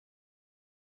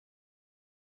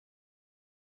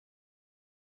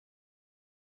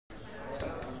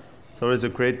It's always a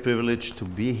great privilege to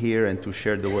be here and to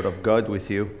share the Word of God with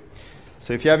you.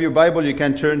 So if you have your Bible, you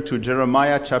can turn to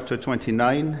Jeremiah chapter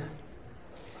 29.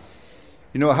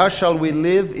 You know, how shall we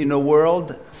live in a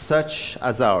world such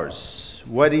as ours?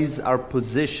 What is our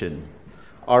position,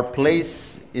 our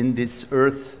place in this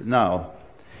earth now?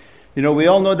 You know, we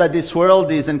all know that this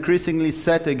world is increasingly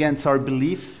set against our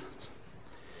belief.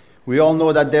 We all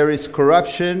know that there is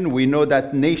corruption. We know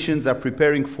that nations are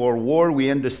preparing for war.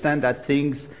 We understand that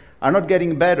things are not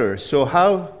getting better. So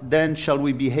how then shall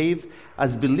we behave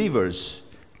as believers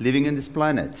living in this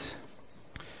planet?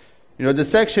 You know, the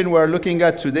section we're looking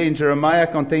at today in Jeremiah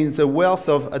contains a wealth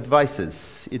of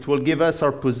advices. It will give us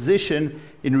our position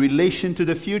in relation to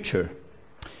the future,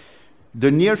 the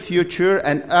near future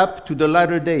and up to the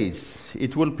latter days.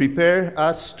 It will prepare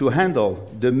us to handle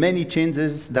the many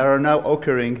changes that are now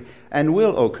occurring and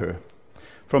will occur.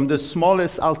 From the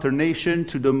smallest alternation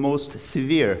to the most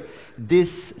severe.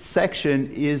 This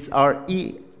section is our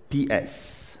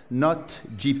EPS, not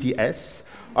GPS,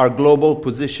 our global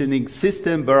positioning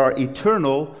system, but our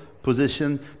eternal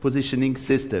positioning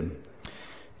system.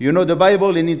 You know, the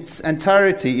Bible in its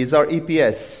entirety is our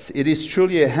EPS. It is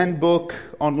truly a handbook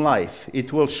on life.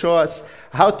 It will show us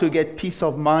how to get peace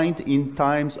of mind in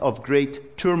times of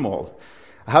great turmoil,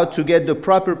 how to get the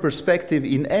proper perspective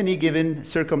in any given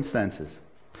circumstances.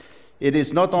 It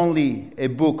is not only a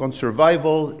book on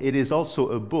survival, it is also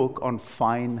a book on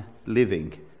fine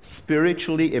living,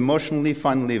 spiritually, emotionally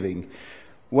fine living.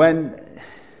 When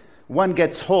one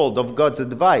gets hold of God's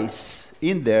advice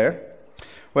in there,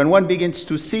 when one begins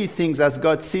to see things as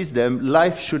God sees them,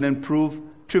 life should improve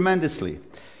tremendously.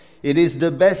 It is the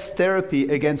best therapy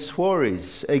against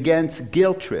worries, against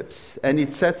guilt trips, and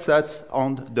it sets us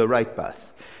on the right path.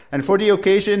 And for the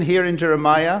occasion, here in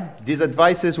Jeremiah, these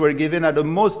advices were given at the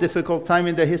most difficult time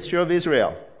in the history of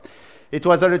Israel. It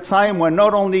was at a time when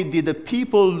not only did the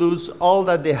people lose all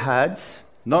that they had,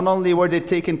 not only were they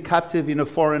taken captive in a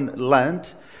foreign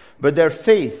land, but their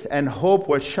faith and hope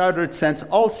were shattered, since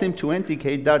all seemed to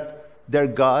indicate that their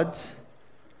God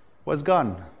was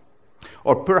gone,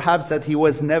 or perhaps that he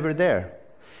was never there.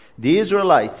 The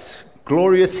Israelites,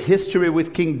 glorious history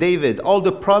with King David, all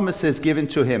the promises given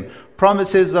to him,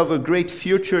 promises of a great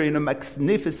future in a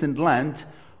magnificent land,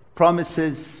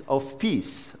 promises of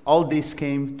peace, all this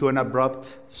came to an abrupt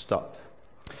stop.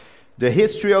 The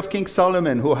history of King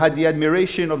Solomon, who had the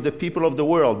admiration of the people of the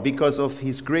world because of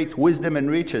his great wisdom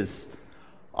and riches,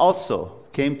 also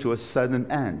came to a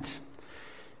sudden end.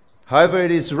 However, it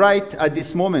is right at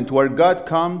this moment where God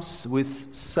comes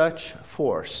with such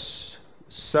force,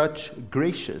 such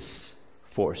gracious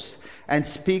force, and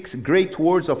speaks great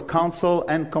words of counsel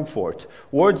and comfort,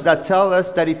 words that tell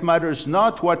us that it matters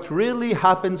not what really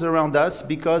happens around us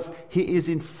because he is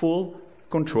in full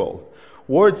control.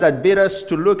 Words that bid us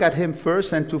to look at him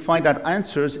first and to find our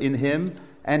answers in him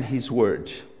and his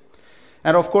word.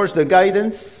 And of course, the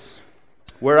guidance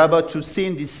we're about to see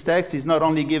in this text is not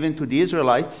only given to the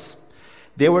Israelites,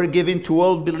 they were given to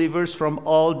all believers from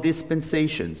all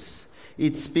dispensations.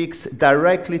 It speaks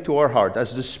directly to our heart,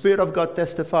 as the Spirit of God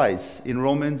testifies in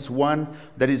Romans 1,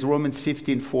 that is Romans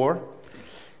 15:4.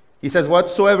 He says,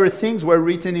 whatsoever things were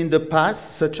written in the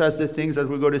past, such as the things that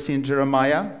we're going to see in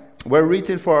Jeremiah, were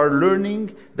written for our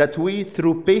learning, that we,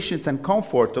 through patience and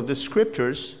comfort of the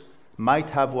Scriptures,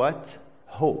 might have what?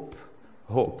 Hope.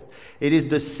 Hope. It is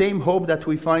the same hope that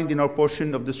we find in our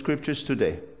portion of the Scriptures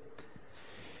today.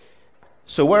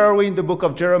 So where are we in the book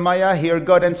of Jeremiah? Here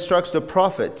God instructs the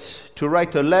prophet to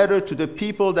write a letter to the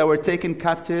people that were taken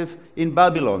captive in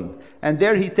Babylon. And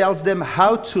there he tells them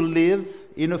how to live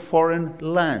in a foreign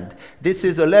land. This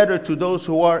is a letter to those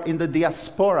who are in the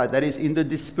diaspora, that is in the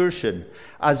dispersion,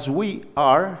 as we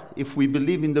are if we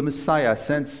believe in the Messiah,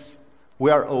 since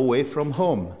we are away from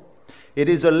home. It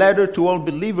is a letter to all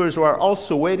believers who are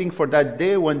also waiting for that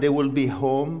day when they will be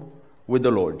home with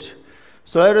the Lord.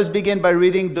 So let us begin by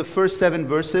reading the first 7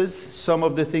 verses. Some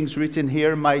of the things written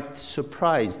here might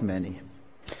surprise many.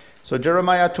 So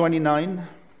Jeremiah 29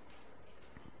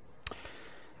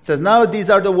 says, now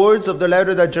these are the words of the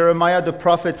letter that Jeremiah the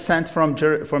prophet sent from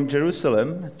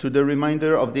Jerusalem to the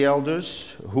remainder of the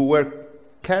elders who were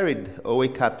carried away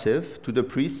captive, to the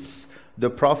priests,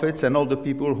 the prophets, and all the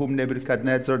people whom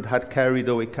Nebuchadnezzar had carried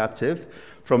away captive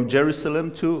from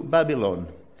Jerusalem to Babylon.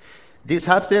 This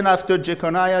happened after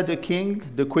Jeconiah the king,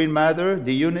 the queen mother,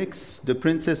 the eunuchs, the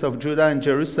princes of Judah and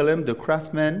Jerusalem, the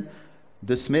craftsmen,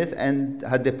 the smith, and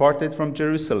had departed from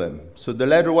Jerusalem. So the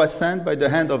letter was sent by the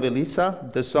hand of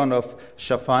Elisha, the son of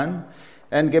Shaphan,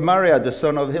 and Gemariah, the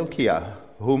son of Hilkiah,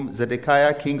 whom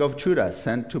Zedekiah king of Judah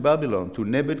sent to Babylon, to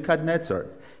Nebuchadnezzar,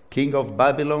 king of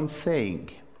Babylon,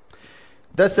 saying,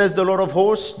 Thus says the Lord of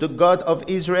hosts, the God of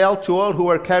Israel, to all who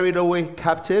are carried away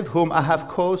captive, whom I have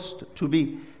caused to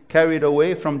be carried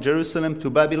away from Jerusalem to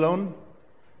Babylon,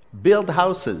 build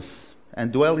houses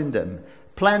and dwell in them,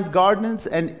 plant gardens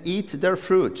and eat their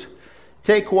fruit.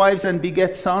 Take wives and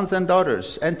beget sons and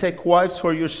daughters, and take wives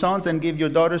for your sons and give your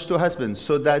daughters to husbands,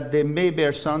 so that they may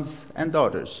bear sons and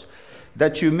daughters,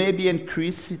 that you may be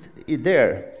increased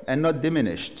there and not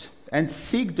diminished. And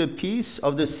seek the peace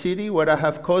of the city where I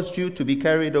have caused you to be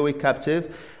carried away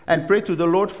captive, and pray to the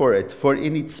Lord for it, for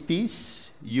in its peace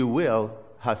you will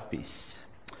have peace.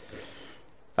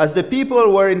 As the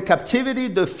people were in captivity,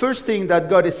 the first thing that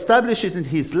God establishes in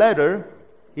his letter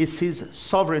is his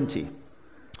sovereignty.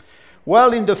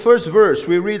 Well, in the first verse,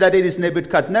 we read that it is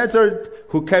Nebuchadnezzar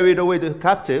who carried away the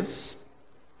captives.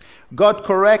 God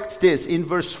corrects this in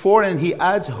verse 4, and he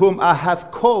adds, whom I have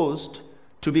caused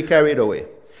to be carried away.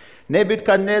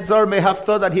 Nebuchadnezzar may have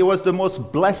thought that he was the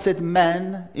most blessed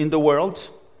man in the world.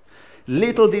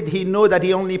 Little did he know that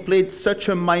he only played such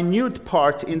a minute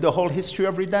part in the whole history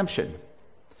of redemption.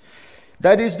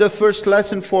 That is the first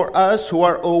lesson for us who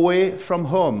are away from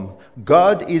home.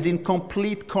 God is in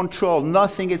complete control.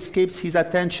 Nothing escapes his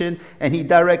attention, and he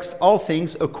directs all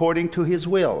things according to his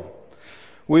will.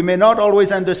 We may not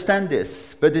always understand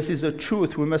this, but this is a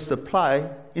truth we must apply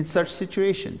in such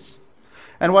situations.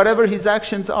 And whatever his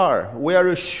actions are, we are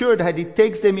assured that he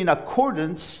takes them in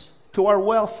accordance to our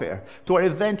welfare, to our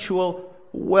eventual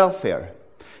welfare.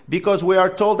 Because we are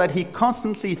told that he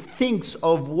constantly thinks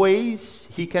of ways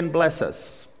he can bless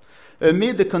us.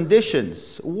 Amid the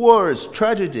conditions, wars,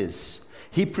 tragedies,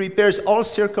 he prepares all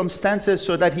circumstances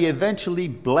so that he eventually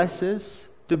blesses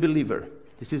the believer.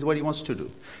 This is what he wants to do.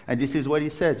 And this is what he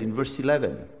says in verse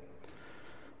 11. It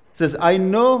says, I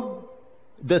know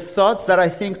the thoughts that I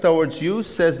think towards you,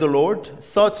 says the Lord,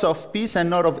 thoughts of peace and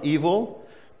not of evil,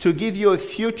 to give you a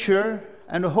future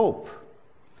and a hope.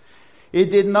 It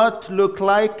did not look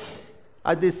like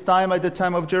at the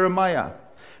time of Jeremiah.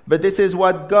 But this is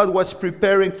what God was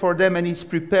preparing for them, and he's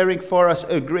preparing for us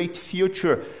a great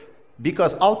future,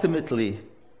 because ultimately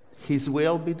his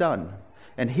will be done.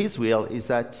 And his will is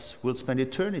that we'll spend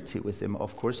eternity with him,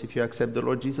 of course, if you accept the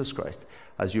Lord Jesus Christ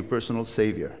as your personal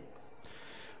Savior.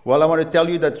 Well, I want to tell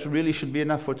you that really should be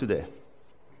enough for today,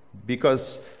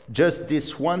 because just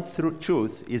this one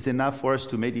truth is enough for us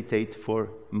to meditate for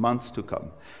months to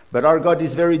come. But our God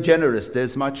is very generous.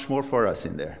 There's much more for us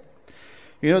in there.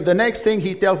 You know, the next thing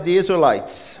he tells the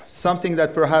Israelites, something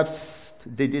that perhaps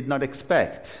they did not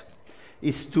expect,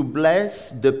 is to bless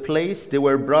the place they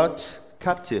were brought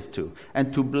captive to,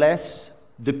 and to bless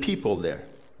the people there,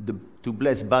 to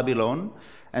bless Babylon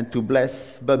and to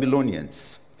bless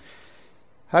Babylonians.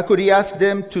 How could he ask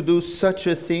them to do such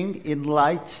a thing in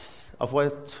light of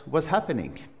what was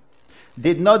happening?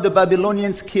 Did not the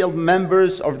Babylonians kill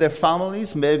members of their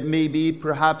families, maybe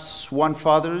perhaps one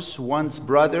father's, one's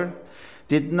brother?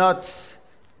 Did not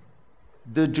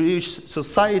the Jewish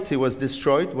society was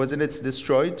destroyed? Wasn't it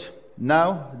destroyed?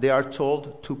 Now they are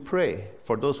told to pray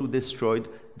for those who destroyed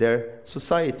their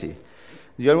society.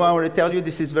 You know, I want to tell you,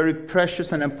 this is very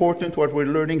precious and important what we're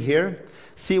learning here.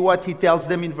 See what he tells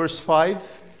them in verse 5.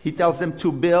 He tells them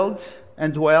to build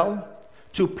and dwell,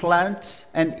 to plant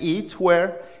and eat,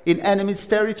 where? In enemy's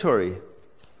territory.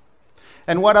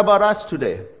 And what about us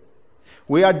today?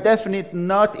 We are definitely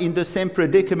not in the same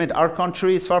predicament. Our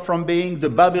country is far from being the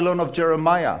Babylon of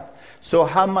Jeremiah. So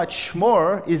how much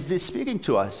more is this speaking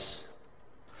to us?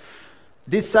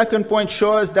 This second point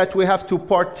shows us that we have to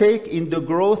partake in the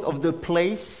growth of the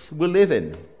place we live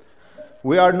in.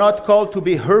 We are not called to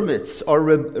be hermits or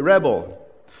rebel.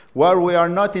 While we are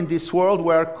not in this world,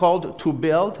 we are called to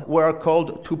build, we are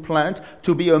called to plant,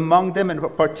 to be among them and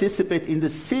participate in the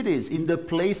cities, in the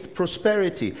placed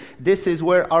prosperity. This is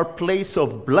where our place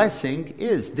of blessing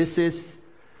is. This is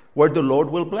where the Lord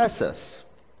will bless us.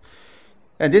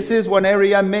 And this is one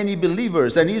area many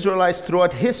believers and Israelites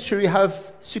throughout history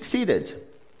have succeeded.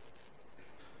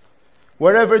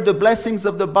 Wherever the blessings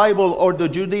of the Bible or the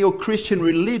Judeo-Christian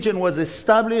religion was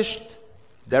established,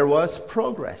 there was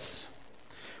progress.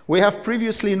 We have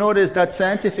previously noticed that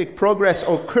scientific progress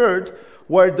occurred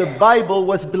where the Bible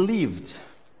was believed.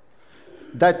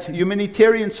 That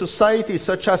humanitarian societies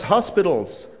such as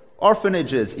hospitals,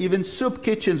 orphanages, even soup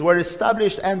kitchens were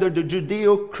established under the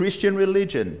Judeo-Christian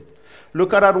religion.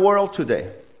 Look at our world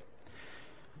today.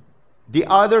 The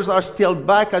others are still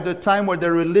back at the time where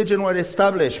the religion was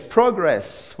established.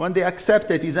 Progress, when they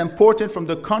accept it, is important from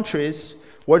the countries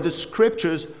where the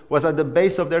scriptures was at the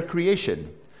base of their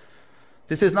creation.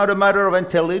 This is not a matter of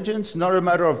intelligence, not a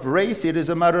matter of race. It is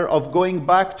a matter of going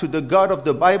back to the God of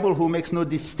the Bible who makes no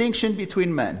distinction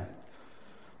between men.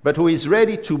 but who is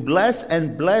ready to bless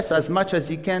and bless as much as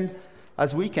he can,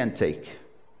 as we can take,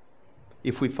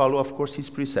 if we follow, of course, his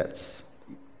precepts.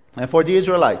 And for the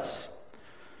Israelites,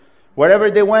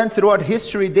 wherever they went throughout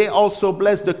history, they also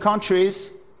blessed the countries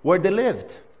where they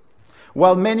lived.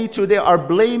 While many today are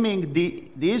blaming the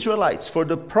Israelites for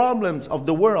the problems of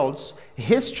the world's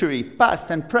history, past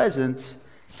and present,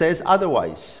 says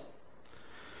otherwise.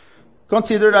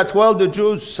 Consider that while the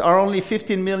Jews are only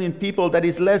 15 million people, that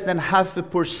is less than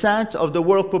 0.5% of the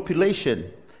world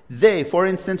population. They, for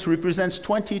instance, represents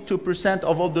 22%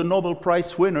 of all the Nobel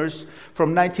Prize winners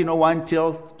from 1901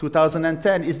 till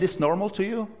 2010. Is this normal to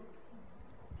you?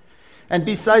 And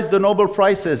besides the Nobel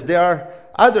Prizes, there are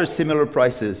other similar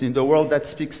prizes in the world that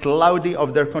speaks loudly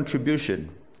of their contribution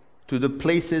to the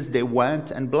places they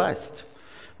went and blessed.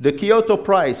 The Kyoto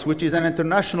Prize, which is an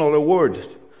international award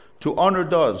to honor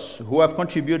those who have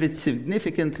contributed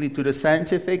significantly to the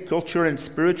scientific, cultural, and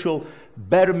spiritual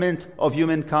betterment of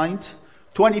humankind,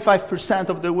 25%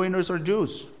 of the winners are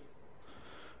Jews.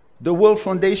 The World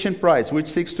Foundation Prize, which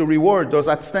seeks to reward those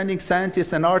outstanding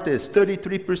scientists and artists,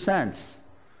 33%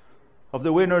 of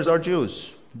the winners are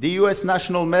Jews. The U.S.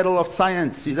 National Medal of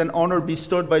Science is an honor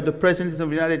bestowed by the President of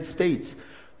the United States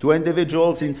to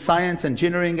individuals in science,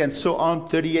 engineering, and so on.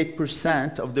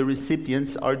 38% of the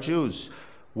recipients are Jews.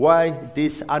 Why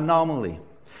this anomaly?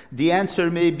 The answer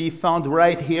may be found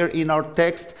right here in our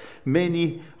text.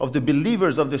 Many of the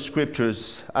believers of the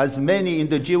scriptures, as many in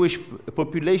the Jewish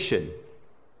population,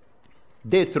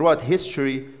 they throughout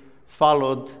history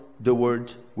followed the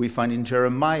word we find in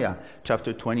Jeremiah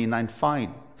chapter 29,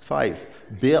 5,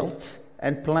 built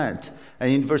and plant.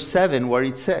 And in verse 7 where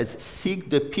it says, seek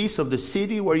the peace of the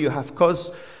city where you have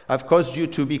caused you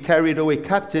to be carried away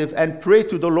captive, and pray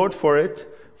to the Lord for it,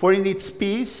 for in its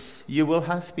peace you will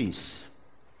have peace.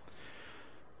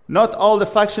 Not all the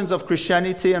factions of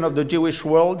Christianity and of the Jewish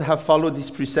world have followed this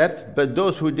precept, but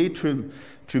those who did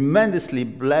tremendously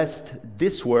blessed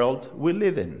this world we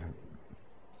live in.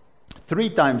 3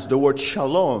 times the word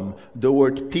shalom, the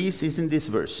word peace, is in this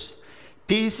verse.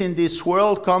 Peace in this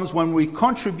world comes when we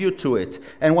contribute to it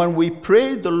and when we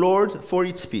pray the Lord for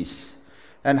its peace.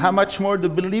 And how much more the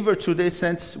believer today,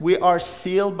 since we are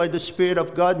sealed by the Spirit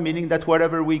of God, meaning that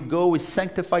wherever we go, we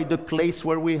sanctify the place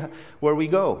where we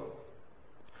go.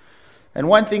 And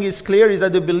one thing is clear, is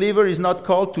that the believer is not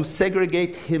called to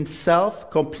segregate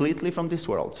himself completely from this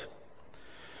world.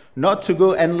 Not to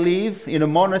go and live in a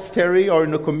monastery or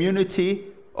in a community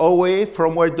away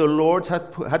from where the Lord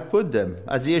had put them.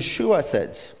 As Yeshua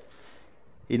said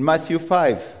in Matthew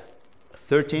 5,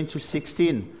 13 to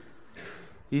 16,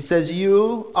 he says,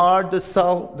 you are the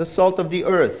salt of the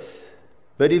earth.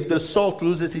 But if the salt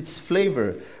loses its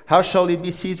flavor, how shall it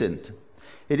be seasoned?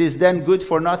 It is then good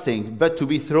for nothing, but to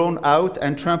be thrown out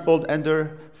and trampled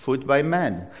underfoot by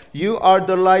men. You are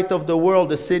the light of the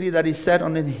world. A city that is set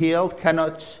on a hill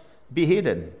cannot be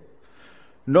hidden.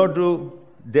 Nor do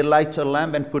they light a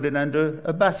lamp and put it under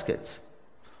a basket,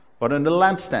 but on the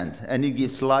lampstand, and it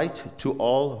gives light to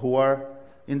all who are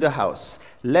in the house.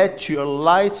 Let your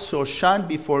light so shine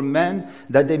before men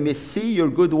that they may see your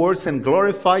good works and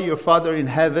glorify your Father in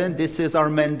heaven. This is our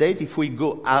mandate. If we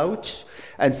go out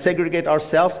and segregate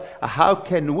ourselves, how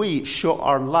can we show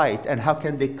our light, and how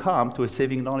can they come to a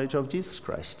saving knowledge of Jesus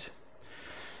Christ?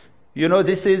 You know,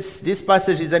 this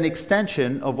passage is an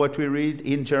extension of what we read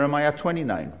in Jeremiah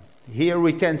 29. Here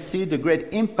we can see the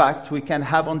great impact we can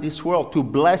have on this world, to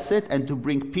bless it and to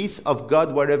bring peace of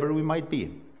God wherever we might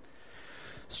be.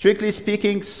 Strictly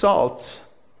speaking, salt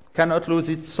cannot lose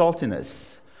its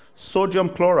saltiness. Sodium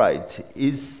chloride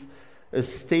is a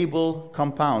stable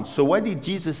compound. So what did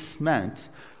Jesus meant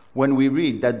when we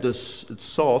read that the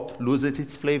salt loses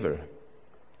its flavor?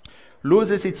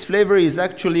 Loses its flavor is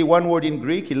actually one word in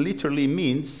Greek. It literally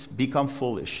means become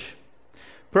foolish.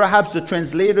 Perhaps the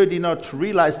translator did not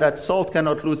realize that salt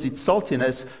cannot lose its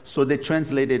saltiness, so they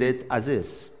translated it as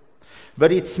is.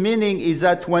 But its meaning is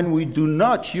that when we do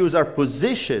not use our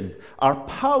position, our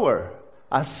power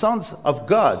as sons of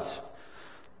God,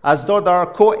 as though they are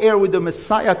co-heir with the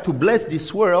Messiah, to bless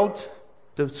this world,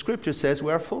 the scripture says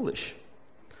we are foolish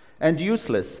and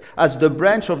useless. As the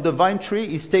branch of the vine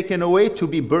tree is taken away to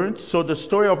be burnt, so the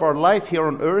story of our life here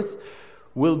on earth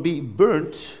will be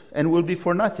burnt and will be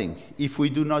for nothing if we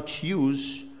do not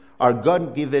use our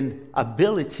God-given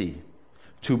ability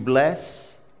to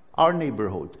bless our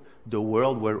neighborhood, the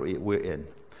world where we're in.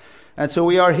 And so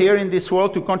we are here in this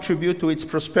world to contribute to its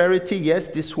prosperity. Yes,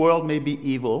 this world may be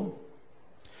evil.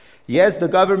 Yes, the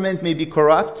government may be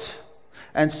corrupt,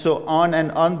 and so on,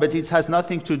 but it has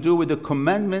nothing to do with the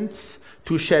commandment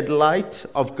to shed light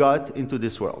of God into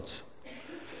this world.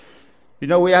 You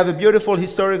know, we have a beautiful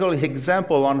historical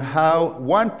example on how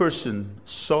one person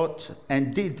sought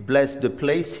and did bless the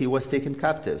place he was taken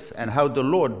captive, and how the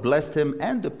Lord blessed him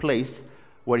and the place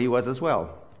where he was as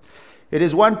well. It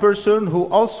is one person who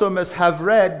also must have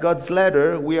read God's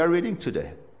letter we are reading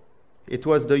today. It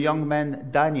was the young man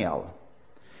Daniel.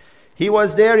 He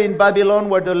was there in Babylon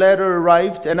where the letter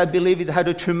arrived, and I believe it had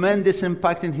a tremendous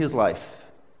impact in his life.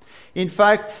 In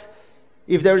fact,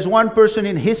 if there is one person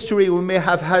in history who may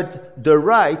have had the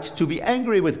right to be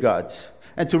angry with God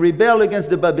and to rebel against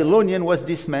the Babylonian, was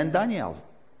this man Daniel.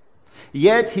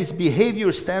 Yet his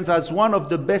behavior stands as one of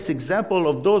the best examples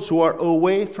of those who are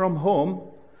away from home,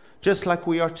 just like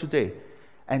we are today,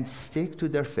 and stick to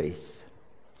their faith.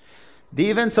 The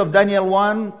events of Daniel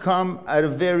 1 come at a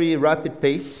very rapid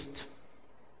pace.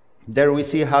 There we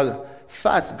see how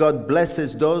fast God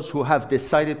blesses those who have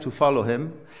decided to follow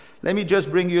him. Let me just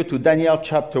bring you to Daniel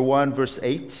chapter 1, verse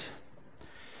 8.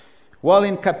 While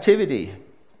in captivity,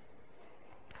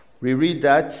 we read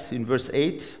that in verse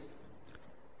 8.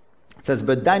 It says,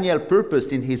 "But Daniel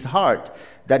purposed in his heart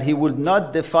that he would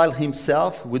not defile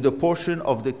himself with a portion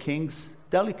of the king's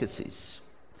delicacies."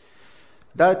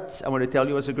 That, I want to tell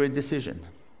you, was a great decision.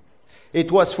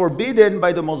 It was forbidden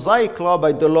by the Mosaic law,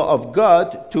 by the law of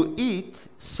God, to eat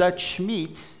such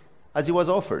meat as he was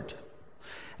offered.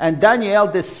 And Daniel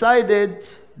decided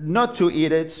not to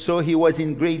eat it, so he was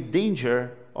in great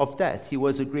danger of death. He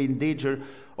was in great danger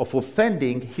of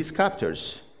offending his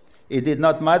captors. It did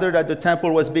not matter that the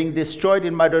temple was being destroyed.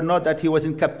 It mattered not that he was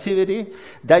in captivity.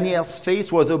 Daniel's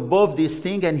faith was above this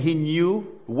thing, and he knew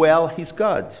well his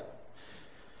God.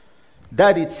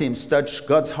 That, it seems, touched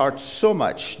God's heart so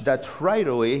much that right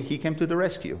away he came to the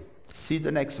rescue. See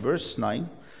the next verse, 9.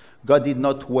 God did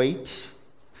not wait.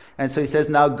 And so he says,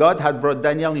 "Now God had brought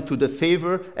Daniel into the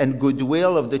favor and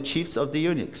goodwill of the chiefs of the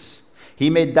eunuchs. He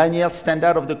made Daniel stand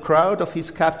out of the crowd of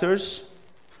his captors,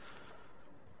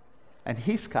 and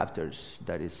his captors,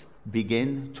 that is,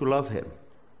 began to love him.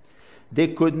 They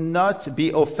could not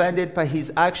be offended by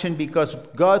his action because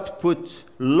God put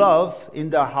love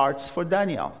in their hearts for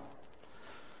Daniel.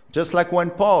 Just like when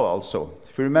Paul also,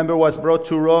 if you remember, was brought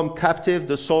to Rome captive,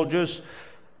 the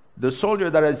soldier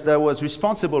that was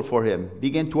responsible for him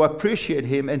began to appreciate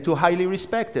him and to highly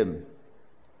respect him.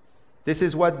 This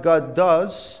is what God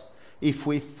does if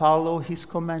we follow his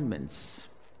commandments.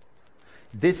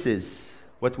 This is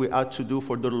what we ought to do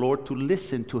for the Lord to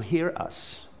listen, to hear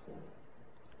us.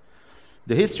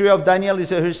 The history of Daniel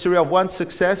is a history of one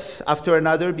success after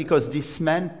another because this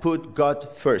man put God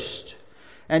first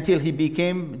until he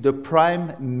became the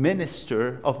prime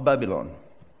minister of Babylon.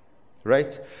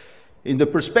 Right? In the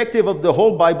perspective of the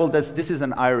whole Bible, this is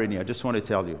an irony, I just want to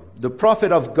tell you. The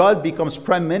prophet of God becomes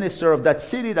prime minister of that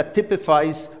city that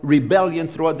typifies rebellion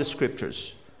throughout the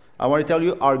scriptures. I want to tell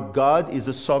you, our God is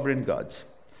a sovereign God.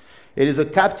 It is a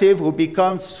captive who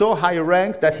becomes so high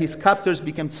ranked that his captors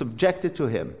became subjected to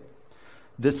him.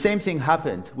 The same thing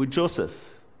happened with Joseph.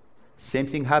 Same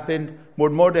thing happened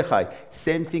with Mordecai.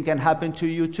 Same thing can happen to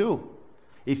you too,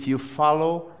 if you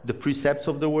follow the precepts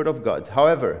of the Word of God.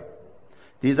 However,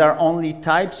 these are only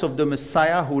types of the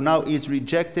Messiah who now is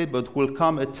rejected, but will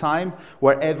come a time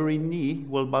where every knee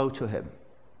will bow to him.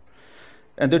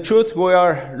 And the truth we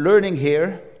are learning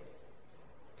here,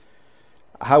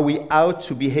 how we ought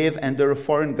to behave under a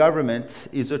foreign government,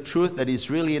 is a truth that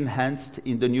is really enhanced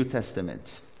in the New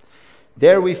Testament.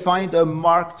 There we find a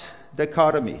marked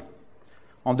dichotomy.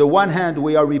 On the one hand,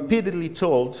 we are repeatedly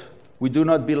told we do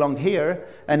not belong here,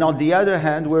 and on the other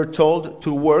hand, we're told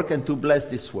to work and to bless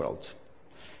this world.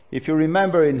 If you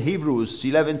remember in Hebrews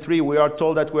 11:3, we are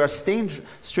told that we are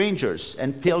strangers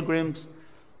and pilgrims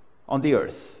on the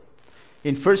earth.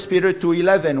 In 1 Peter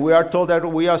 2:11, we are told that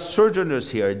we are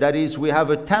sojourners here. That is, we have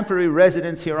a temporary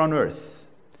residence here on earth.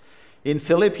 In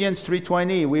Philippians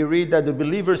 3:20, we read that the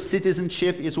believer's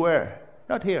citizenship is where?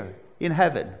 Not here, in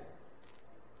heaven.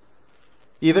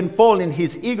 Even Paul, in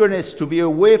his eagerness to be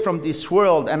away from this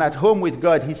world and at home with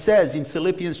God, he says in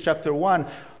Philippians chapter 1,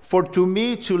 "For to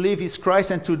me to live is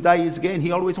Christ and to die is gain."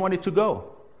 He always wanted to go.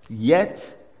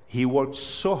 Yet, he worked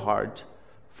so hard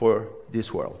for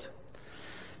this world.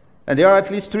 And there are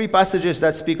at least 3 passages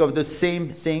that speak of the same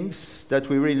things that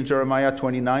we read in Jeremiah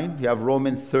 29. You have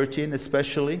Romans 13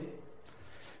 especially.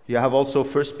 You have also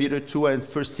 1 Peter 2 and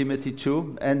 1 Timothy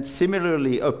 2. And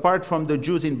similarly, apart from the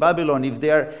Jews in Babylon, if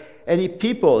there's any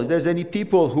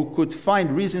people who could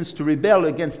find reasons to rebel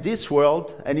against this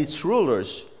world and its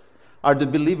rulers, are the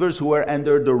believers who were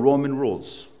under the Roman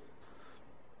rules.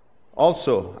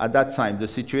 Also, at that time, the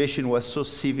situation was so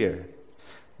severe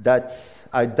that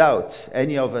I doubt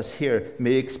any of us here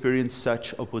may experience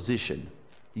such opposition.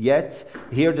 Yet,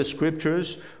 here the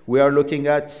scriptures, we are looking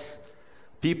at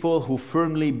people who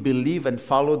firmly believe and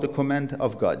follow the command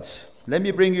of God. Let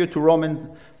me bring you to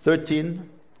Romans 13.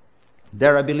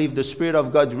 There I believe the Spirit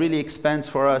of God really expands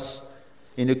for us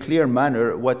in a clear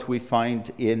manner what we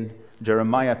find in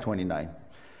Jeremiah 29.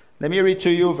 Let me read to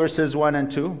you verses 1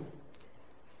 and 2.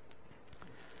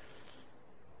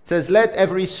 It says, "Let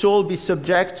every soul be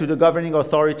subject to the governing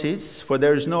authorities, for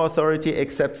there is no authority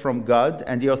except from God,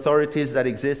 and the authorities that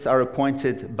exist are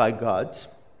appointed by God.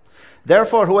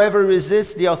 Therefore, whoever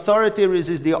resists the authority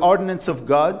resists the ordinance of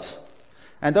God,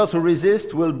 and those who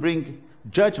resist will bring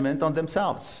judgment on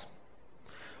themselves.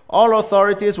 All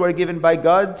authorities were given by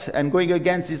God, and going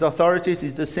against these authorities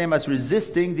is the same as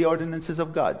resisting the ordinances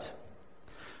of God."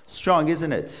 Strong,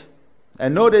 isn't it?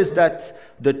 And notice that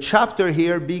the chapter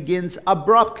here begins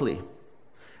abruptly,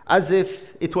 as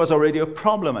if it was already a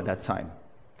problem at that time.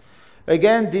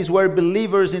 Again, these were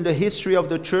believers in the history of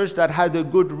the church that had a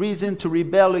good reason to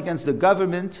rebel against the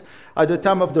government. At the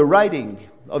time of the writing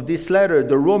of this letter,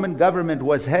 the Roman government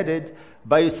was headed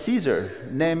by a Caesar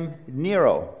named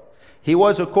Nero. He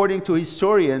was, according to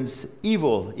historians,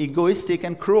 evil, egoistic,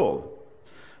 and cruel.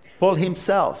 Paul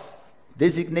himself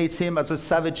designates him as a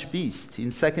savage beast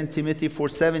in 2 Timothy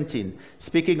 4:17.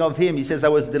 Speaking of him, he says, "I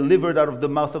was delivered out of the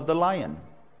mouth of the lion."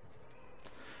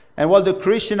 And while the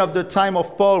Christians of the time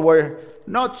of Paul were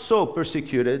not so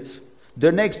persecuted,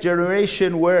 the next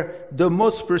generation were the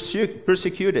most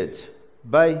persecuted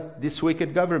by this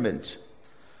wicked government.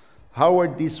 How were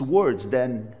these words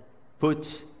then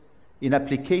put in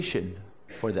application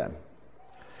for them?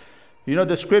 You know,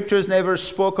 the scriptures never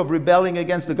spoke of rebelling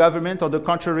against the government. On the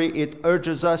contrary, it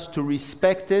urges us to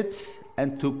respect it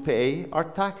and to pay our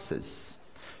taxes.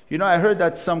 You know, I heard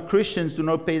that some Christians do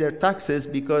not pay their taxes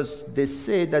because they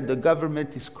say that the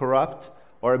government is corrupt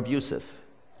or abusive.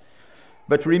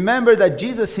 But remember that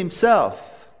Jesus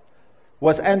himself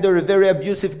was under a very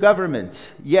abusive government,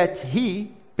 yet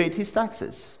he paid his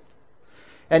taxes.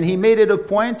 And he made it a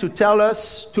point to tell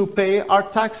us to pay our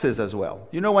taxes as well.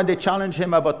 You know, when they challenged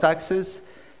him about taxes,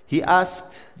 he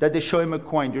asked that they show him a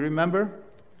coin. Do you remember?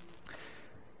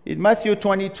 In Matthew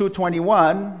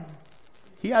 22:21,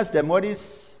 he asked them, "What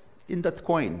is in that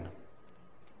coin?"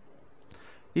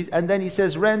 And then he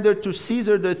says, "Render to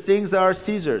Caesar the things that are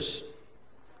Caesar's,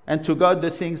 and to God the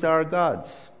things that are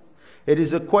God's." It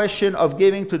is a question of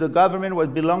giving to the government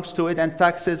what belongs to it, and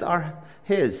taxes are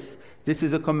his. This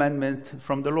is a commandment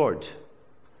from the Lord.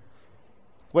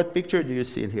 What picture do you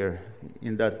see in here,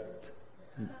 in that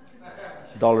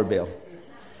dollar bill?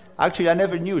 Actually, I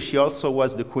never knew she also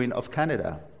was the Queen of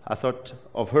Canada. I thought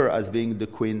of her as being the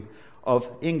Queen of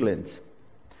England.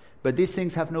 But these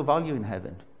things have no value in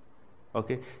heaven.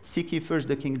 Okay? Seek ye first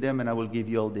the kingdom, and I will give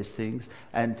you all these things.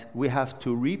 And we have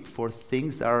to reap for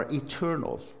things that are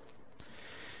eternal.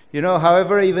 You know,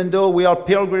 however, even though we are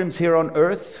pilgrims here on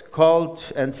earth,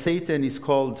 and Satan is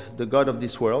called the god of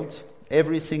this world,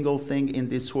 every single thing in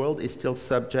this world is still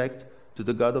subject to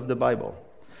the God of the Bible.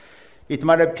 It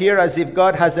might appear as if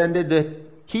God has handed the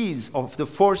keys of the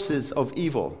forces of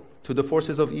evil to the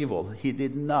forces of evil. He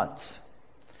did not.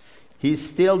 He is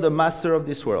still the master of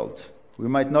this world. We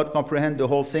might not comprehend the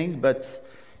whole thing, but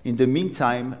in the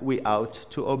meantime, we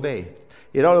ought to obey.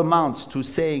 It all amounts to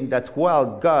saying that while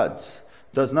God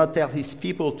does not tell his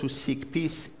people to seek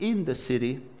peace in the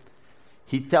city,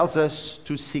 he tells us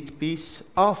to seek peace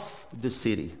of the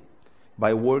city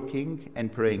by working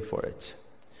and praying for it.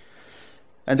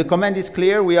 And the command is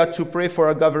clear. We are to pray for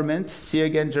our government. See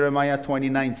again Jeremiah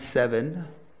 29:7.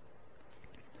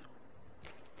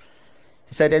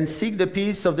 He said, "And seek the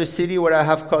peace of the city where I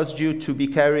have caused you to be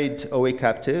carried away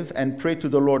captive, and pray to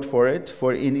the Lord for it,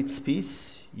 for in its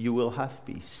peace you will have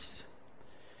peace."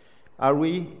 Are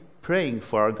we praying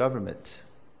for our government?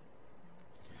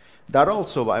 That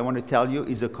also, I want to tell you,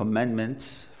 is a commandment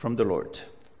from the Lord.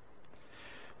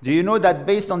 Do you know that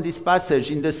based on this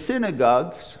passage, in the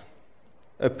synagogues,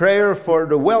 a prayer for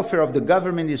the welfare of the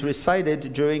government is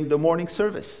recited during the morning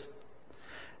service?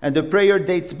 And the prayer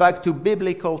dates back to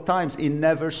biblical times. It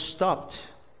never stopped.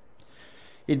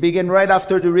 It began right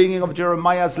after the reading of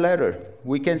Jeremiah's letter.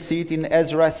 We can see it in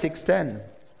Ezra 6:10.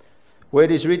 Where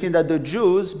it is written that the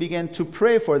Jews began to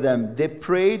pray for them. They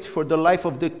prayed for the life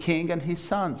of the king and his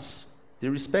sons. They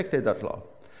respected that law.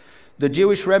 The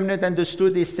Jewish remnant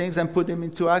understood these things and put them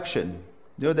into action.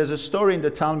 You know, there's a story in the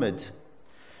Talmud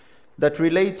that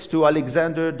relates to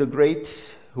Alexander the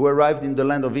Great, who arrived in the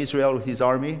land of Israel with his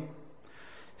army.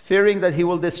 Fearing that he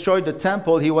will destroy the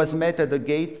temple, he was met at the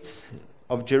gate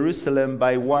of Jerusalem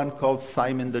by one called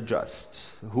Simon the Just,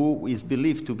 who is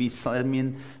believed to be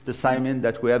Simon, the Simon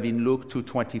that we have in Luke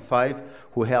 2:25,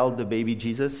 who held the baby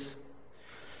Jesus.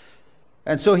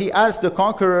 And so he asked the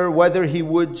conqueror whether he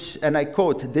would, and I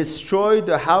quote, "destroy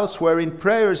the house wherein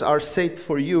prayers are said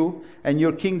for you and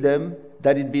your kingdom,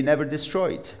 that it be never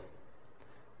destroyed."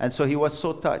 And so he was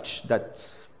so touched that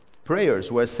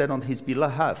prayers were said on his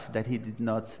behalf that he did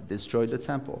not destroy the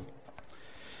temple.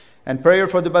 And prayer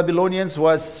for the Babylonians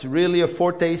was really a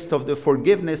foretaste of the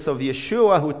forgiveness of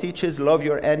Yeshua, who teaches, love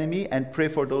your enemy and pray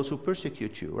for those who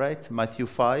persecute you, right? Matthew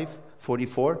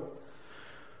 5:44.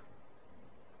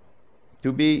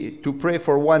 To pray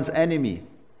for one's enemy,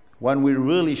 one will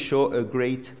really show a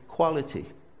great quality.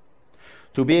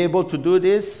 To be able to do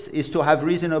this is to have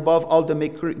risen above all the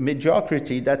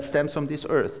mediocrity that stems from this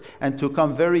earth and to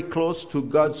come very close to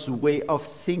God's way of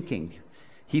thinking.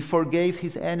 He forgave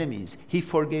his enemies. He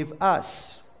forgave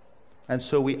us. And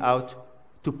so we ought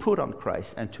to put on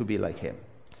Christ and to be like him.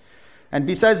 And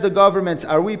besides the governments,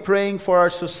 are we praying for our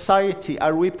society?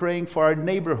 Are we praying for our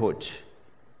neighborhood,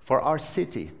 for our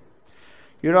city?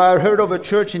 You know, I heard of a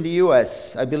church in the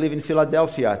U.S., I believe in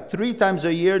Philadelphia. 3 times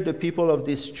a year, the people of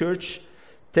this church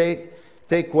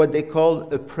take what they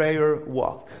call a prayer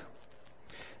walk.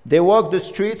 They walk the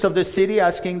streets of the city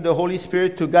asking the Holy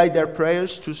Spirit to guide their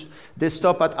prayers. They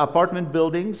stop at apartment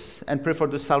buildings and pray for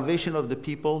the salvation of the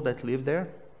people that live there.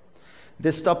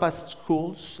 They stop at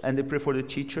schools and they pray for the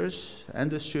teachers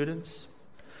and the students.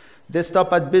 They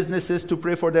stop at businesses to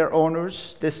pray for their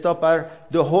owners. They stop at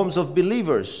the homes of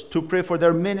believers to pray for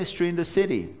their ministry in the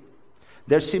city.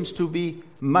 There seems to be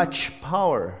much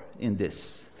power in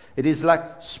this. It is like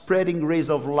spreading rays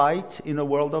of light in a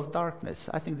world of darkness.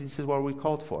 I think this is what we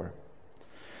called for.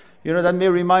 You know, that may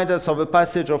remind us of a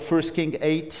passage of 1 Kings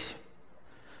 8.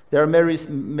 There are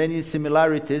many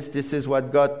similarities. This is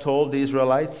what God told the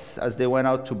Israelites as they went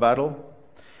out to battle.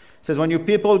 It says, when your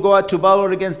people go out to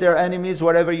battle against their enemies,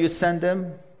 wherever you send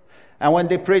them, and when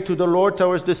they pray to the Lord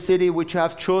towards the city which you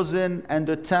have chosen and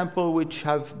the temple which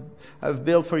have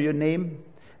built for your name,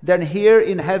 then hear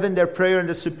in heaven their prayer and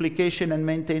the supplication and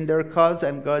maintain their cause.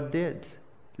 And God did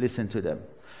listen to them.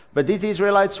 But these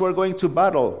Israelites were going to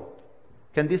battle.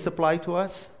 Can this apply to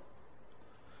us?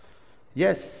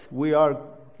 Yes, we are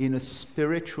in a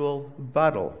spiritual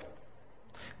battle.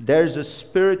 There's a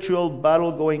spiritual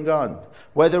battle going on.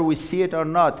 Whether we see it or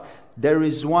not, there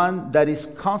is one that is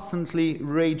constantly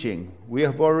raging. We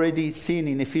have already seen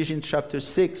in Ephesians chapter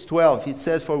 6:12, it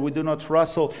says, for we do not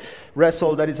wrestle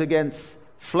that is against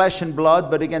flesh and blood,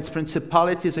 but against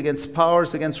principalities, against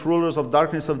powers, against rulers of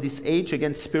darkness of this age,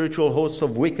 against spiritual hosts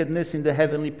of wickedness in the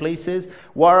heavenly places.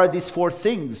 What are these 4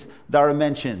 things that are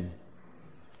mentioned?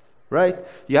 Right?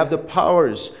 You have the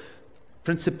powers,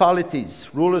 principalities,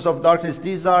 rulers of darkness.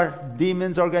 These are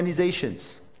demons'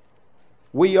 organizations.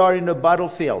 We are in a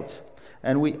battlefield,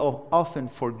 and we often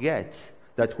forget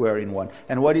that we are in one.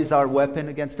 And what is our weapon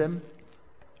against them?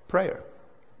 Prayer.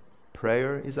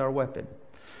 Prayer is our weapon.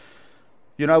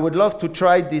 You know, I would love to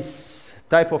try this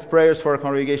type of prayers for our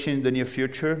congregation in the near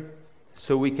future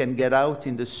so we can get out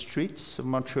in the streets of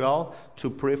Montreal to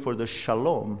pray for the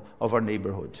shalom of our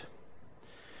neighborhood.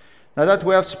 Now that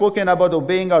we have spoken about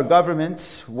obeying our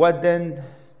government, what then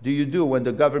do you do when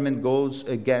the government goes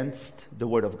against the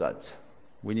Word of God?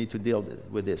 We need to deal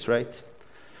with this, right?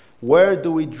 Where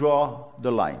do we draw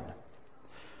the line?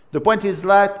 The point is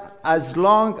that as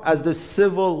long as the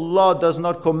civil law does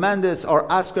not command us or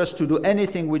ask us to do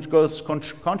anything which goes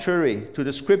contrary to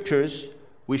the Scriptures,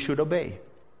 we should obey.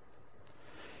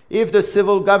 If the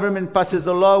civil government passes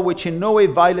a law which in no way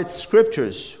violates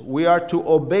Scriptures, we are to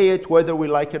obey it whether we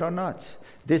like it or not.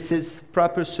 This is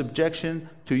proper subjection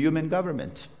to human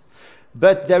government.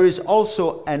 But there is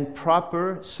also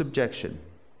improper subjection.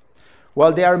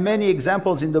 While there are many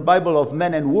examples in the Bible of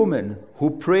men and women who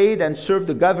prayed and served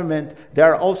the government,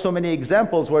 there are also many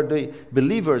examples where the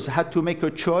believers had to make a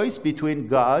choice between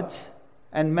God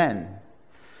and man.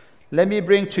 Let me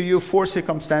bring to you 4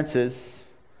 circumstances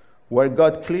where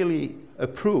God clearly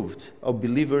approved of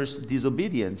believers'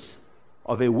 disobedience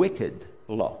of a wicked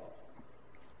law.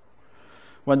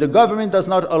 When the government does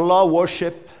not allow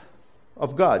worship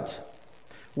of God.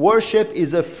 Worship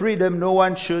is a freedom no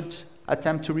one should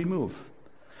attempt to remove.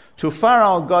 To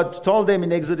Pharaoh, God told them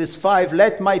in Exodus 5,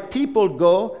 let my people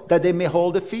go that they may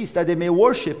hold a feast, that they may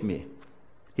worship me.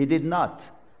 He did not,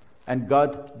 and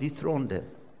God dethroned them.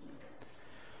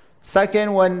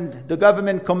 Second, when the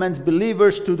government commands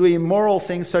believers to do immoral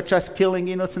things such as killing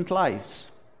innocent lives.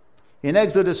 In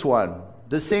Exodus 1,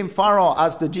 the same Pharaoh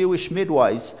asked the Jewish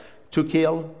midwives to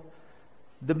kill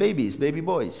the babies, baby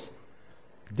boys.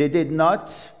 They did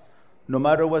not, no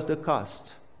matter what the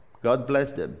cost. God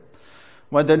bless them.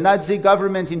 When the Nazi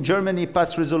government in Germany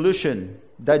passed resolution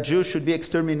that Jews should be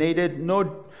exterminated,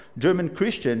 no German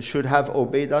Christian should have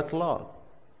obeyed that law.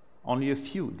 Only a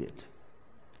few did.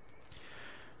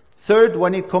 Third,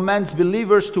 when it commands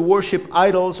believers to worship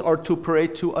idols or to pray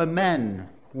to a man,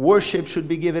 worship should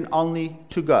be given only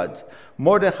to God.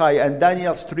 Mordecai and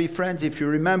Daniel's 3 friends, if you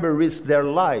remember, risked their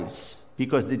lives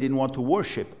because they didn't want to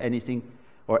worship anything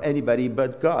or anybody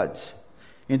but God.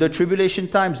 In the tribulation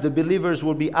times, the believers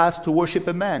will be asked to worship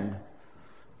a man,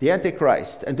 the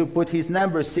Antichrist, and to put his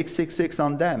number 666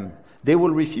 on them. They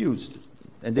will refuse,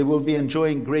 and they will be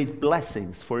enjoying great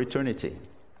blessings for eternity.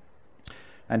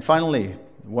 And finally,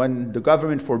 when the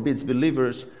government forbids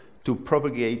believers to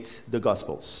propagate the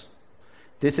Gospels.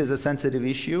 This is a sensitive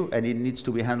issue, and it needs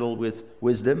to be handled with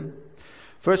wisdom.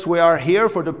 First, we are here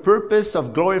for the purpose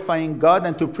of glorifying God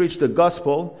and to preach the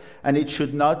gospel, and it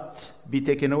should not be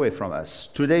taken away from us.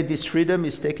 Today, this freedom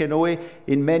is taken away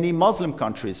in many Muslim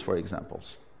countries, for example.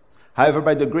 However,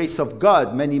 by the grace of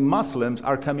God, many Muslims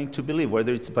are coming to believe,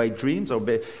 whether it's by dreams or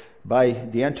by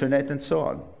the internet and so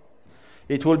on.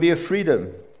 It will be a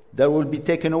freedom that will be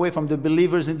taken away from the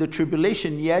believers in the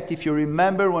tribulation. Yet, if you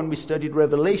remember when we studied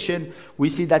Revelation, we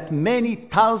see that many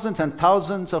thousands and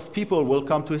thousands of people will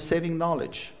come to a saving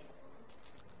knowledge.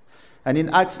 And in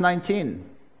Acts 19,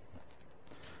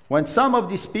 when some of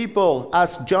these people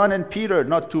asked John and Peter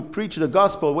not to preach the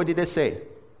gospel, what did they say?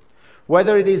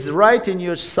 Whether it is right in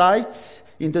your sight,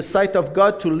 in the sight of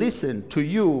God, to listen to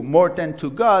you more than to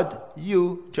God,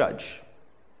 you judge.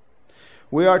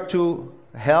 We are to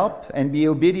help and be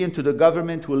obedient to the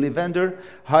government we live under.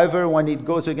 However, when it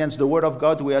goes against the word of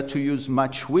God, we are to use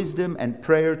much wisdom and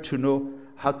prayer to know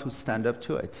how to stand up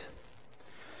to it.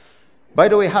 By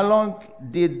the way, how long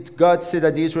did God say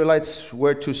that the Israelites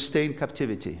were to stay in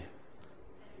captivity?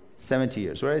 70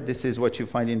 years, right? This is what you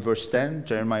find in verse 10,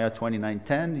 Jeremiah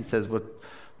 29:10. It says, "What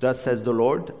thus says the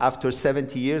Lord, after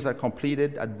 70 years are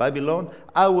completed at Babylon,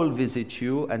 I will visit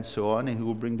you," and so on, and he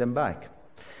will bring them back.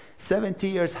 70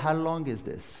 years, how long is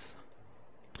this?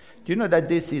 Do you know that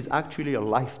this is actually a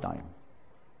lifetime?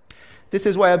 This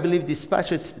is why I believe this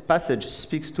passage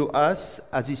speaks to us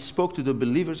as he spoke to the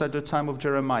believers at the time of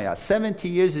Jeremiah. 70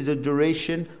 years is the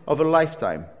duration of a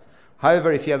lifetime.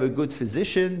 However, if you have a good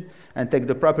physician and take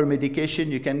the proper medication,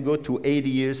 you can go to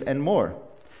 80 years and more.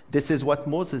 This is what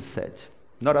Moses said.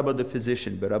 Not about the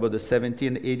physician, but about the 70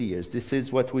 and 80 years. This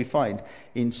is what we find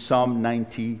in Psalm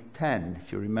 90:10,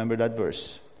 if you remember that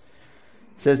verse.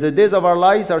 It says, "The days of our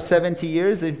lives are 70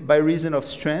 years, if by reason of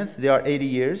strength they are 80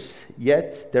 years.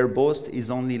 Yet their boast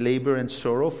is only labor and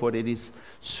sorrow, for it is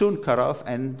soon cut off,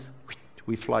 and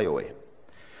we fly away."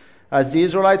 As the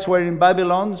Israelites were in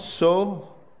Babylon, so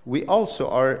we also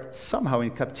are somehow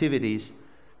in captivity,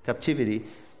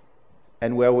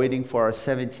 and we are waiting for our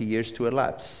 70 years to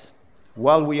elapse.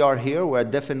 While we are here, we are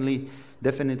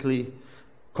definitely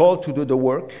called to do the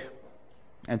work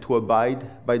and to abide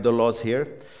by the laws here.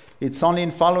 It's only in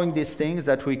following these things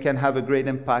that we can have a great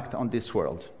impact on this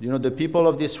world. You know, the people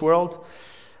of this world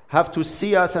have to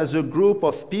see us as a group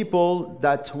of people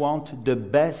that want the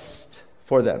best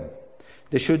for them.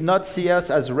 They should not see us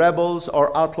as rebels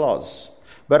or outlaws,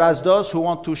 but as those who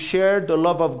want to share the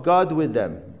love of God with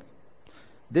them.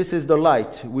 This is the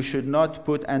light we should not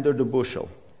put under the bushel.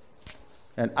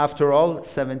 And after all,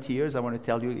 70 years, I want to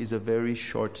tell you, is a very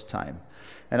short time.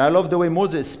 And I love the way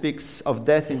Moses speaks of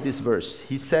death in this verse.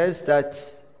 He says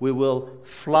that we will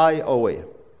fly away.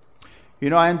 You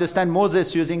know, I understand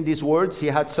Moses using these words. He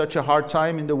had such a hard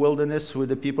time in the wilderness with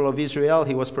the people of Israel.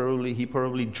 He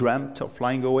probably dreamt of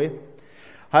flying away.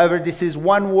 However, this is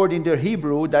one word in the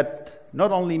Hebrew that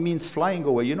not only means flying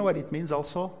away. You know what it means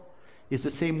also? It's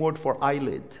the same word for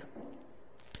eyelid.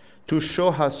 To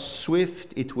show how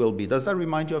swift it will be. Does that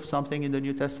remind you of something in the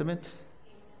New Testament?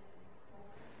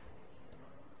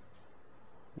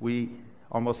 We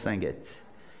almost sang it.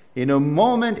 In a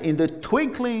moment, in the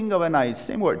twinkling of an eye,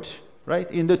 same word, right?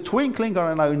 In the twinkling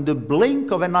of an eye, in the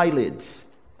blink of an eyelid.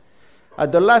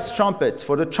 At the last trumpet,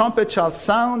 for the trumpet shall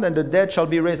sound, and the dead shall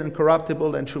be raised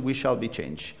incorruptible, and we shall be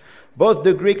changed. Both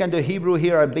the Greek and the Hebrew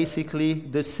here are basically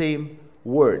the same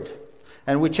word.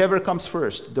 And whichever comes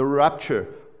first, the rapture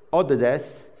or the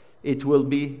death, it will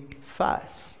be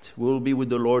fast. We will be with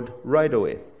the Lord right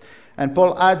away. And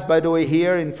Paul adds, by the way,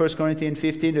 here in 1 Corinthians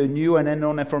 15, a new and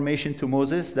unknown information to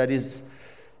Moses, that is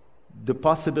the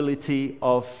possibility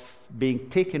of being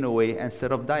taken away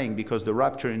instead of dying, because the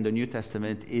rapture in the New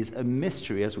Testament is a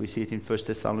mystery, as we see it in 1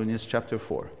 Thessalonians chapter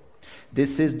 4.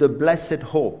 This is the blessed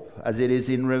hope, as it is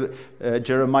in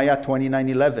Jeremiah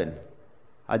 29:11.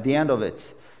 At the end of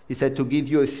it, He said, to give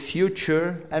you a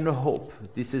future and a hope.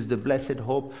 This is the blessed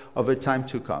hope of a time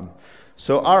to come.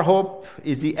 So our hope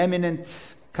is the imminent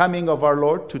coming of our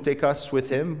Lord to take us with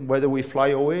him, whether we fly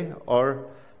away or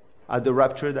at the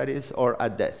rapture, that is, or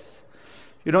at death.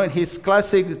 You know, in his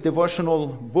classic devotional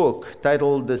book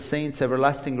titled The Saints'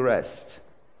 Everlasting Rest,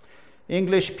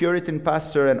 English Puritan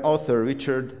pastor and author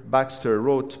Richard Baxter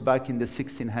wrote back in the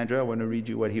 1600s, I want to read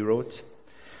you what he wrote.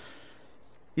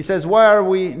 He says, why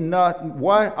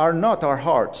are not our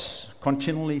hearts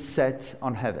continually set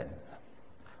on heaven?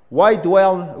 Why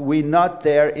dwell we not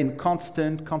there in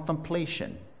constant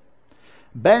contemplation?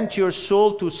 Bend your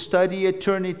soul to study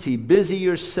eternity. Busy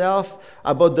yourself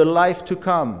about the life to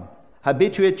come.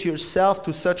 Habituate yourself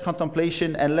to such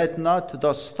contemplation, and let not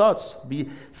those thoughts be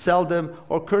seldom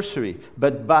or cursory,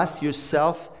 but bathe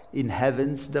yourself in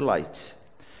heaven's delight.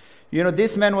 You know,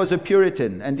 this man was a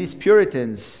Puritan, and these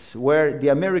Puritans were the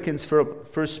Americans'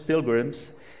 first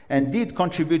pilgrims, and did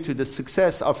contribute to the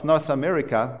success of North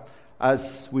America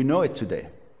as we know it today,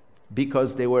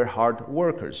 because they were hard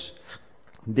workers.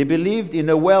 They believed in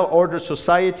a well-ordered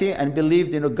society and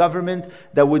believed in a government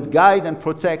that would guide and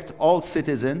protect all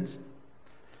citizens.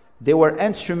 They were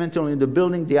instrumental in the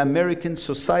building the American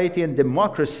society and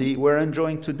democracy we're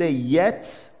enjoying today.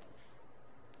 Yet,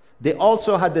 they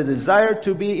also had the desire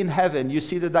to be in heaven. You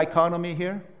see the dichotomy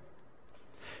here?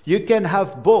 You can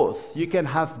have both. You can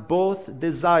have both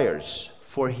desires,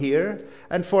 for here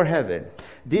and for heaven.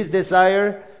 This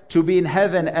desire to be in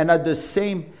heaven and at the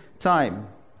same time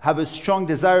have a strong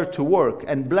desire to work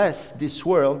and bless this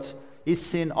world is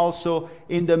seen also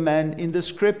in the man in the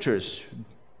scriptures.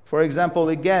 For example,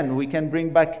 again, we can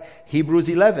bring back Hebrews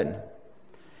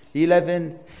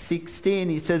 11:16.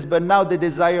 He says, but now they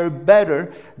desire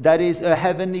better, that is a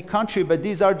heavenly country. But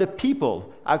these are the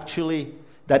people actually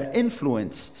that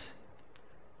influenced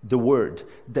the word.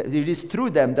 It is through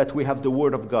them that we have the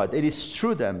word of God. It is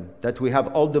through them that we have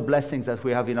all the blessings that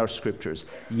we have in our scriptures.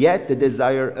 Yet they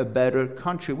desire a better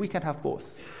country. We can have both.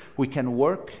 We can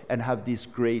work and have this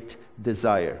great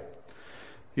desire.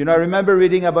 You know, I remember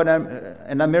reading about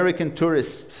an American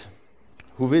tourist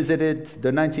who visited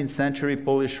the 19th century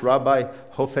Polish rabbi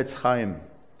Hofetz Chaim.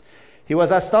 He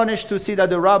was astonished to see that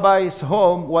the rabbi's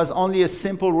home was only a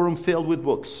simple room filled with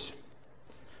books,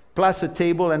 plus a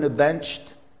table and a bench.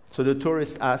 So the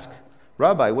tourist asked,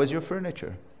 Rabbi, where's your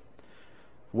furniture?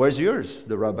 Where's yours?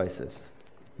 The rabbi says.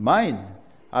 Mine,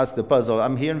 asked the puzzled.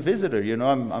 I'm here in visitor, you know,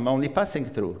 I'm only passing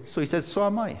through. So he says, so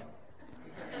am I.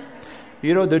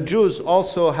 You know, the Jews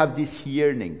also have this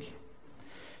yearning.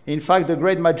 In fact, the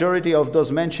great majority of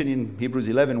those mentioned in Hebrews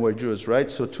 11 were Jews, right?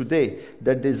 So today,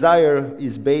 their desire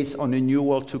is based on a new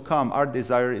world to come. Our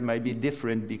desire, it might be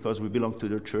different because we belong to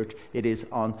the church. It is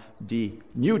on the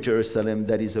new Jerusalem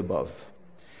that is above.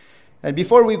 And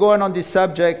before we go on this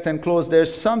subject and close,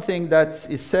 there's something that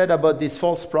is said about these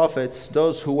false prophets,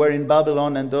 those who were in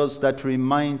Babylon and those that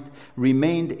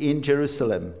remained in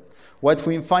Jerusalem. What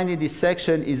we find in this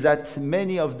section is that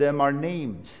many of them are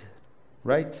named,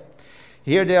 right?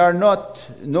 Here they are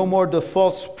no more the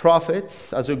false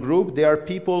prophets as a group. They are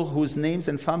people whose names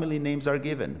and family names are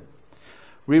given.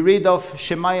 We read of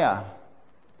Shemaiah.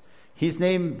 His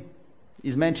name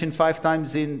is mentioned 5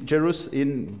 times in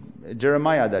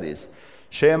Jeremiah, that is.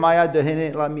 Shemaiah the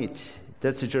Henelamite.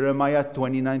 That's Jeremiah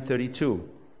 29:32.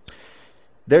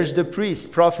 There's the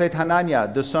priest, prophet Hananiah,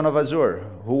 the son of Azur,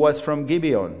 who was from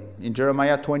Gibeon. In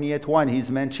Jeremiah 28:1,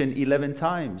 he's mentioned 11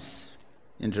 times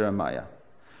in Jeremiah.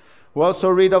 We also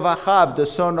read of Ahab, the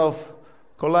son of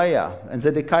Koliah, and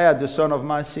Zedekiah, the son of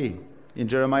Maaseh, in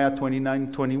Jeremiah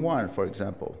 29:21, for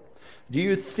example. Do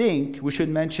you think we should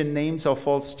mention names of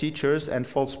false teachers and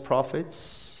false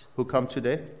prophets who come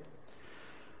today?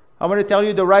 I want to tell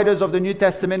you the writers of the New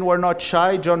Testament were not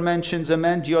shy. John mentions a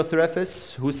man,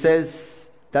 Diotrephes, who says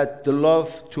that the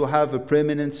love to have a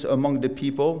preeminence among the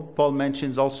people. Paul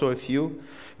mentions also a few.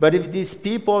 But if these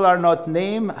people are not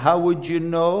named, how would you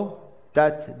know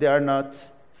that they are not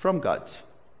from God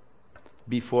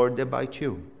before they bite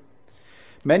you?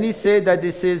 Many say that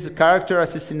this is character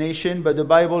assassination, but the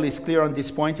Bible is clear on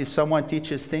this point. If someone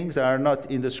teaches things that are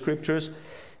not in the scriptures,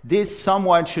 this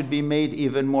someone should be made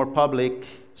even more public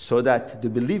so that the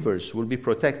believers will be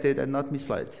protected and not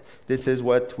misled. This is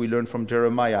what we learn from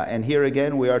Jeremiah. And here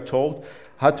again, we are told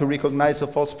how to recognize a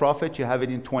false prophet. You have it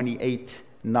in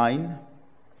 28:9.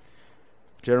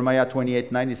 Jeremiah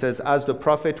 28:9, it says, as the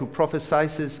prophet who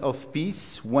prophesies of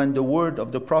peace, when the word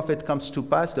of the prophet comes to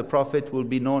pass, the prophet will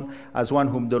be known as one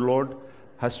whom the Lord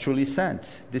has truly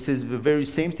sent. This is the very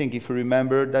same thing, if you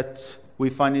remember, that we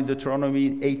find in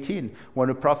Deuteronomy 18. When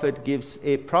a prophet gives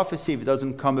a prophecy, if it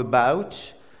doesn't come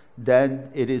about, then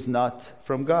it is not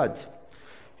from God.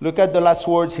 Look at the last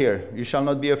words here. You shall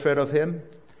not be afraid of him.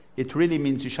 It really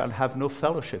means you shall have no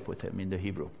fellowship with him in the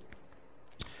Hebrew.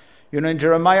 You know, in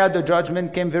Jeremiah, the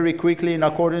judgment came very quickly in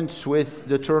accordance with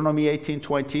Deuteronomy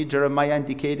 18:20. Jeremiah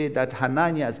indicated that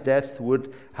Hananiah's death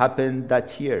would happen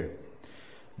that year.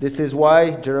 This is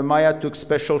why Jeremiah took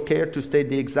special care to state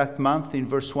the exact month in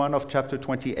verse 1 of chapter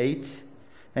 28.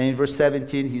 And in verse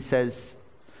 17, he says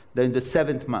that in the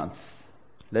 7th month,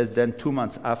 less than 2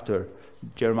 months after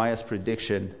Jeremiah's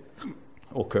prediction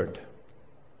occurred.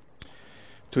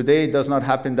 Today, it does not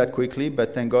happen that quickly,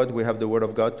 but thank God we have the Word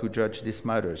of God to judge these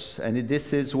matters. And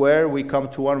this is where we come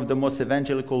to one of the most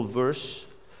evangelical verses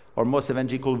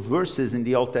in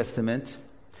the Old Testament.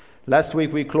 Last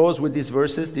week we closed with these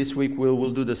verses. This week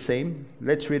we'll do the same.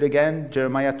 Let's read again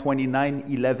Jeremiah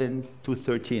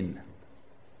 29:11-13.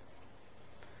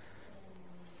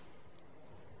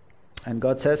 And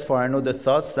God says, "For I know the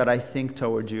thoughts that I think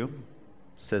toward you,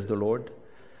 says the Lord,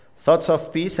 thoughts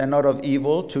of peace and not of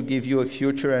evil, to give you a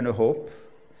future and a hope.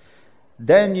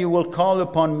 Then you will call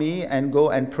upon me and go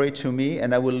and pray to me,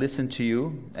 and I will listen to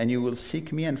you, and you will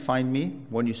seek me and find me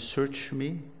when you search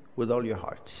me with all your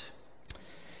heart."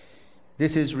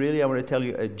 This is really, I want to tell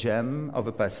you, a gem of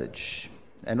a passage.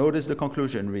 And notice the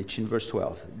conclusion reached in verse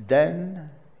 12. Then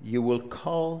you will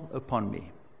call upon me.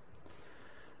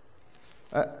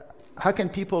 How can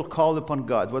people call upon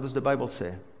God? What does the Bible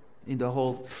say in the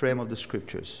whole frame of the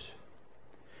scriptures?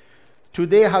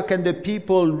 Today, how can the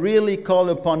people really call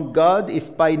upon God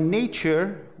if by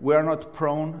nature we are not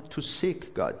prone to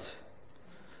seek God?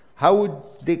 How would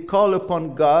they call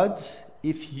upon God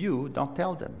if you don't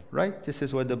tell them, right? This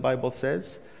is what the Bible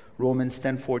says, Romans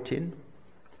 10:14.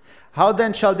 How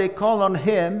then shall they call on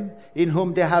him in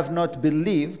whom they have not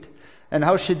believed? And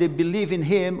how should they believe in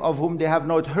him of whom they have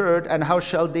not heard? And how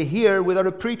shall they hear without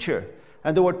a preacher?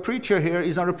 And the word preacher here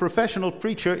is not a professional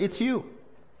preacher, it's you.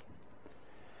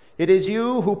 It is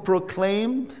you who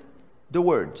proclaimed the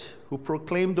word, and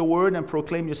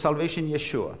proclaimed your salvation,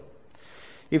 Yeshua.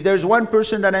 If there's one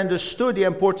person that understood the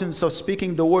importance of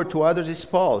speaking the word to others, it's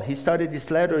Paul. He started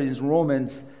this letter in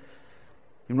Romans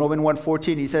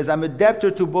 1:14. He says, I'm a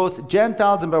debtor to both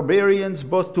Gentiles and barbarians,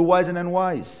 both to wise and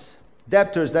unwise.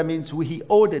 Debtors, that means he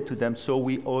owed it to them, so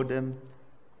we owe them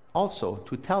also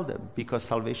to tell them, because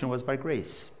salvation was by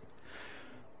grace.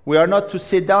 We are not to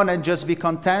sit down and just be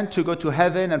content to go to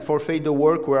heaven and forfeit the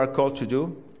work we are called to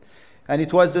do. And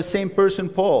it was the same person,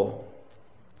 Paul,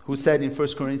 who said in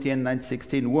 1 Corinthians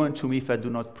 9:16, woe unto me if I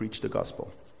do not preach the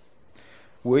gospel.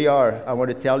 We are, I want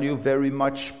to tell you, very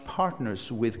much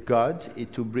partners with God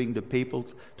to bring the people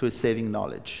to a saving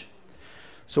knowledge.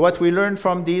 So what we learned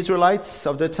from the Israelites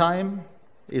of the time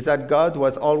is that God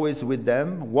was always with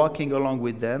them, walking along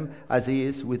with them, as he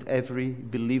is with every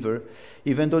believer.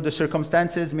 Even though the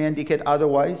circumstances may indicate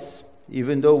otherwise,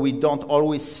 even though we don't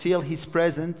always feel his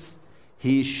presence,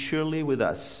 he is surely with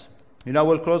us. You know, I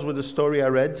will close with a story I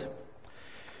read.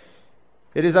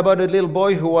 It is about a little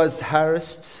boy who was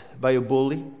harassed by a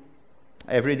bully.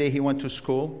 Every day he went to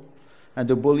school, and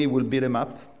the bully would beat him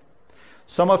up.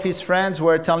 Some of his friends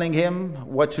were telling him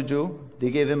what to do.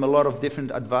 They gave him a lot of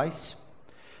different advice.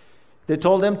 They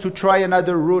told him to try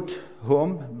another route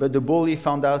home, but the bully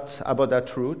found out about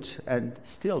that route and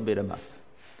still beat him up.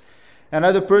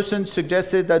 Another person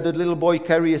suggested that the little boy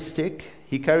carry a stick.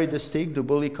 He carried the stick. The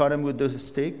bully caught him with the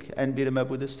stick and beat him up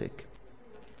with the stick.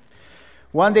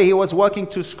 One day he was walking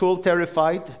to school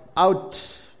terrified.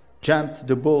 Out jumped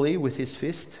the bully with his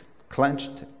fist,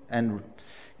 clenched and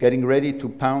getting ready to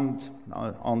pound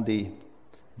on the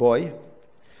boy.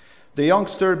 The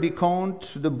youngster beckoned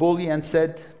to the bully and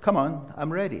said, come on,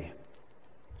 I'm ready.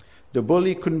 The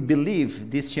bully couldn't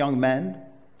believe this young man,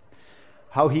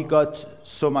 how he got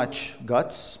so much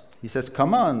guts. He says,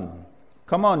 come on,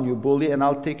 you bully, and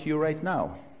I'll take you right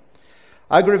now.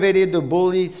 Aggravated, the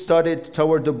bully started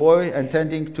toward the boy,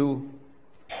 intending to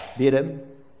beat him.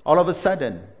 All of a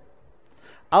sudden,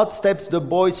 out steps the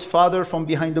boy's father from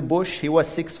behind the bush. He was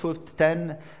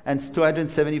 6'10" and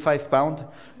 275 pounds.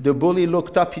 The bully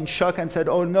looked up in shock and said,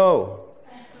 oh no.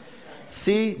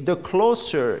 See, the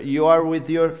closer you are with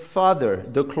your father,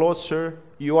 the closer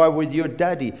you are with your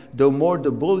daddy, the more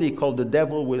the bully called the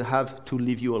devil will have to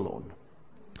leave you alone.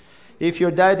 If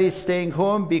your daddy is staying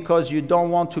home because you don't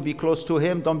want to be close to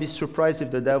him, don't be surprised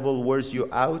if the devil wears you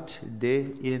out day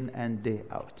in and day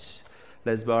out.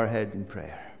 Let's bow our head in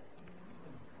prayer.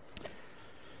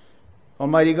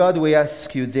 Almighty God, we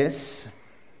ask you this,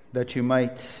 that you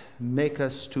might make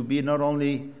us to be not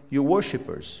only your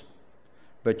worshipers,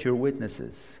 but your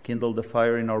witnesses. Kindle the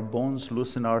fire in our bones,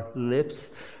 loosen our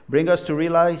lips, bring us to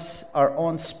realize our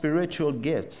own spiritual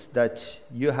gifts that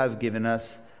you have given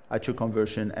us at your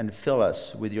conversion, and fill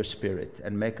us with your Spirit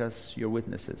and make us your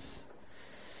witnesses.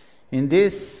 In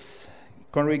this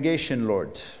congregation,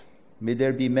 Lord, may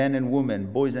there be men and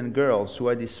women, boys and girls who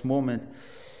at this moment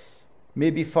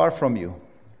may be far from you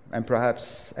and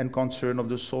perhaps unconcerned of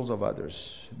the souls of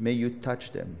others. May you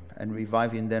touch them and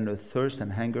revive in them a thirst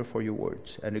and hunger for your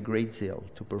words and a great zeal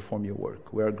to perform your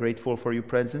work. We are grateful for your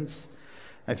presence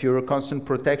and for your constant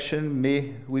protection.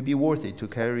 May we be worthy to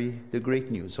carry the great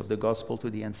news of the gospel to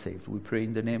the unsaved. We pray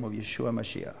in the name of Yeshua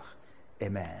Mashiach.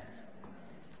 Amen.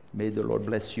 May the Lord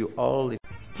bless you all.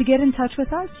 To get in touch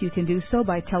with us, you can do so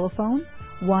by telephone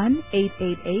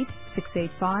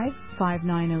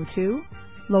 1-888-685-5902,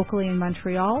 locally in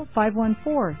Montreal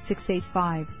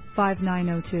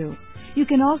 514-685-5902. You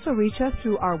can also reach us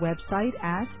through our website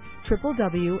at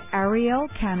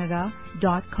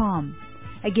www.arielcanada.com.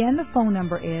 Again, the phone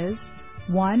number is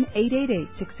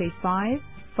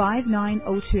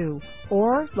 1-888-685-5902,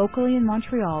 or locally in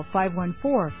Montreal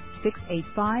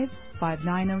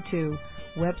 514-685-5902.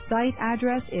 Website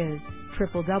address is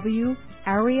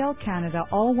www.arielcanada,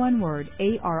 all one word,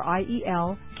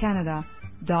 ARIEL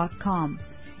Canada.com.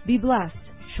 Be blessed.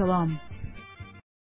 Shalom.